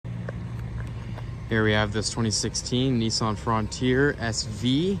Here we have this 2016 Nissan Frontier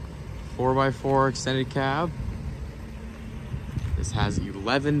SV 4x4 extended cab. This has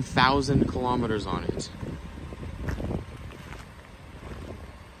 11,000 kilometers on it.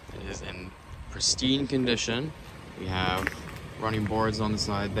 It is in pristine condition. We have running boards on the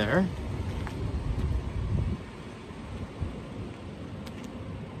side there.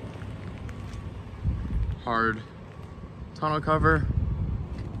 Hard tonneau cover.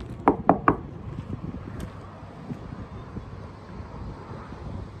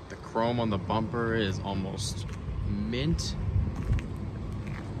 The chrome on the bumper is almost mint.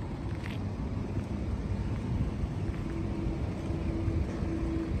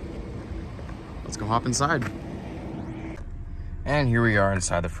 Let's go hop inside. And here we are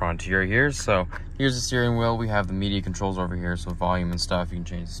inside the Frontier here. So here's the steering wheel. We have the media controls over here, so volume and stuff. You can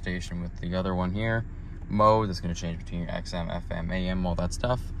change the station with the other one here. Mode, that's going to change between your XM, FM, AM, all that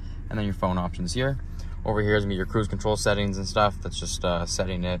stuff. And then your phone options here. Over here is going to be your cruise control settings and stuff. That's just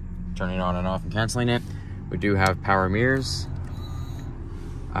setting it, turning it on and off, and canceling it. We do have power mirrors,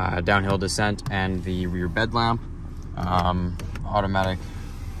 downhill descent, and the rear bed lamp. Automatic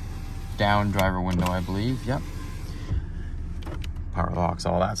down driver window, I believe. Yep. Power locks,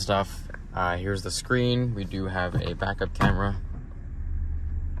 all that stuff. Here's the screen. We do have a backup camera.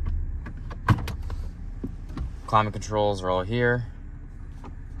 Climate controls are all here.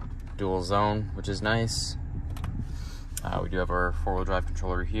 Dual zone, which is nice. We do have our four-wheel drive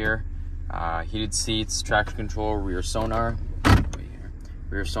controller here. Heated seats, traction control, rear sonar.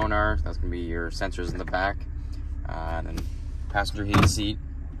 Rear sonar, that's gonna be your sensors in the back. And then passenger heated seat.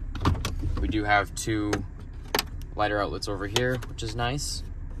 We do have two lighter outlets over here, which is nice.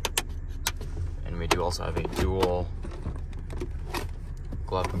 And we do also have a dual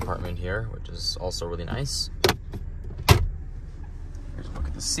glove compartment here, which is also really nice. Here's a look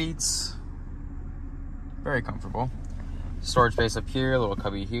at the seats. Very comfortable. Storage space up here, a little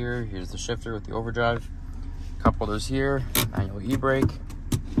cubby here. Here's the shifter with the overdrive. Cup holders here, manual e-brake.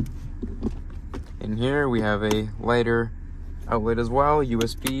 In here we have a lighter outlet as well,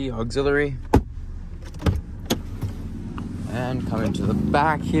 USB auxiliary. And coming to the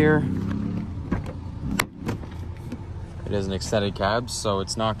back here, it is an extended cab, so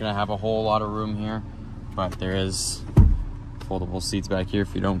it's not going to have a whole lot of room here, but there is foldable seats back here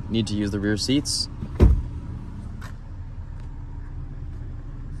if you don't need to use the rear seats.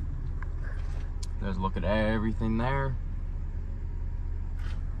 There's a look at everything there.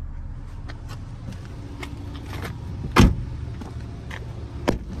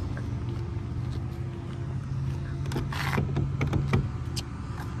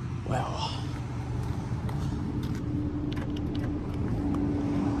 Well,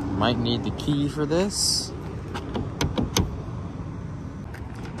 might need the key for this.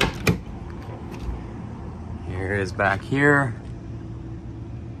 Here it is back here.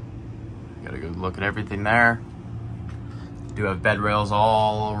 Got a good look at everything there. Do have bed rails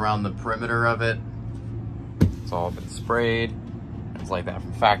all around the perimeter of it. It's all been sprayed. It's like that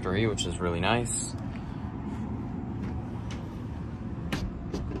from factory, which is really nice.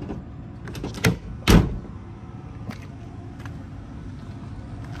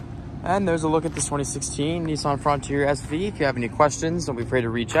 And there's a look at this 2016 Nissan Frontier SV. If you have any questions, don't be afraid to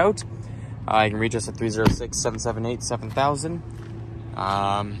reach out. You can reach us at 306-778-7000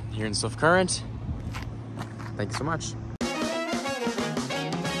 here in Swift Current. Thank you so much.